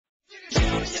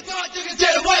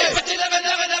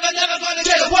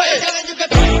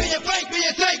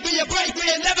a break. We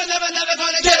ain't never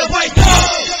gonna get away.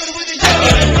 Coming with the yam,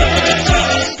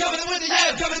 coming with the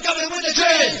yam, coming with the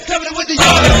train, coming with the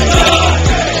yam,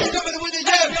 coming with the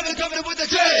yam, coming with the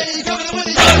train, coming with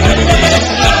the yam,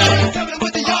 coming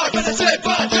with the yard, but I said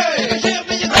by train. You can hear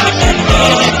me, you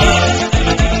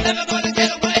never gonna get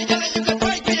away. You can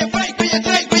break me, you break me, you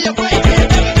take me, you break me.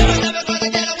 Never gonna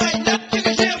get away. You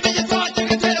can hear me, you thought you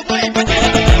can get away, but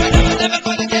never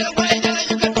gonna get away.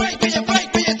 You can break me, you break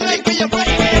me, you take me, you break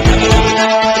me.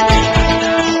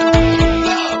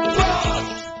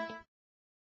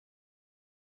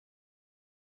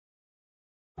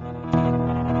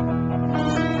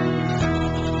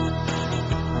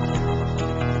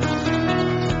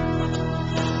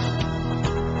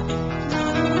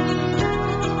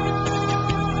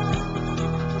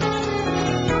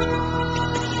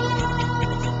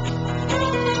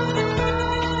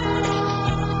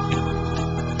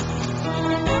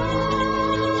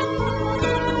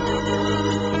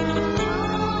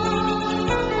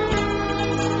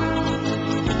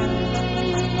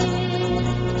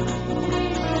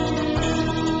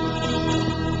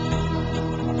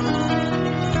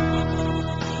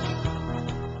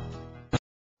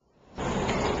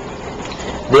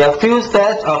 There are few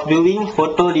steps of doing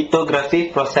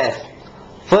photolithography process.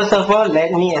 First of all,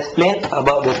 let me explain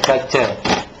about the structure.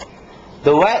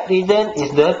 The white region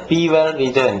is the P-well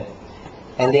region,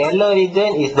 and the yellow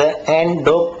region is the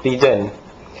N-dope region,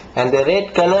 and the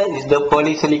red color is the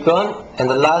polysilicon, and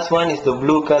the last one is the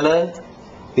blue color,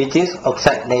 which is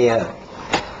oxide layer.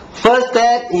 First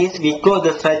step is we coat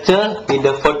the structure with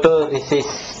the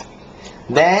photoresist.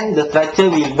 Then the structure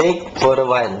will bake for a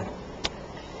while.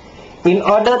 In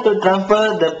order to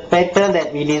transfer the pattern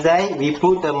that we design, we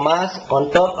put a mask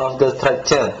on top of the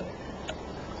structure.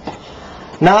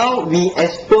 Now we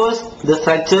expose the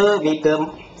structure with the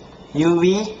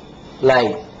UV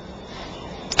light.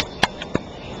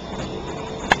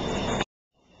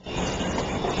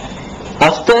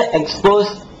 After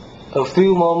expose a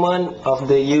few moments of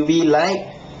the UV light,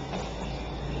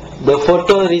 the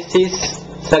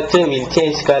photoresist structure will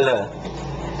change color.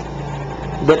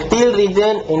 The teal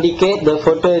region indicates the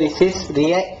photoresist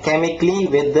react chemically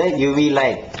with the UV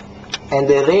light, and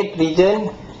the red region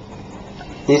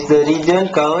is the region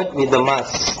covered with the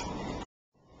mask.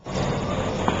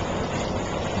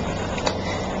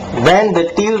 Then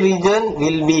the teal region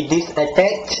will be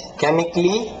disattached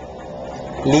chemically,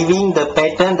 leaving the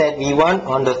pattern that we want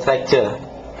on the structure.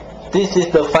 This is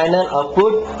the final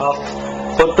output of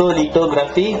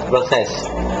photolithography process.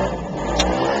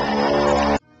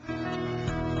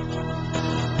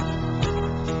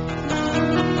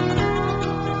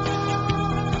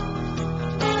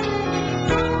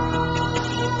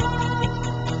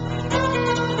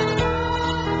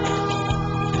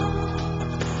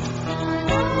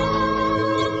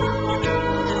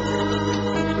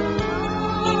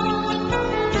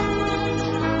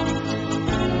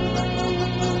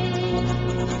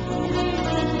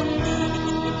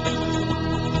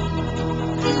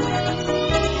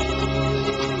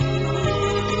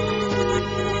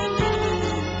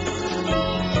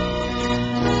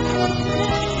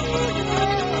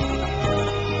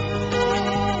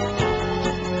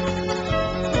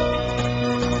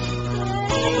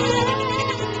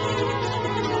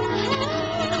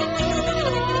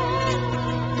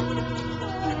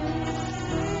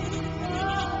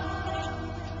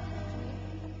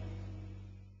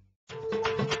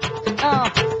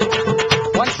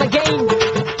 Once again,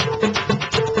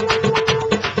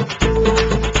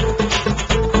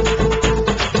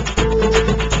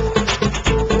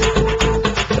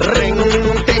 Ring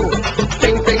ting,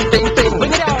 ting ting ting ting.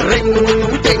 bring it on. Ring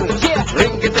ting, Yeah.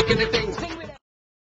 ring it.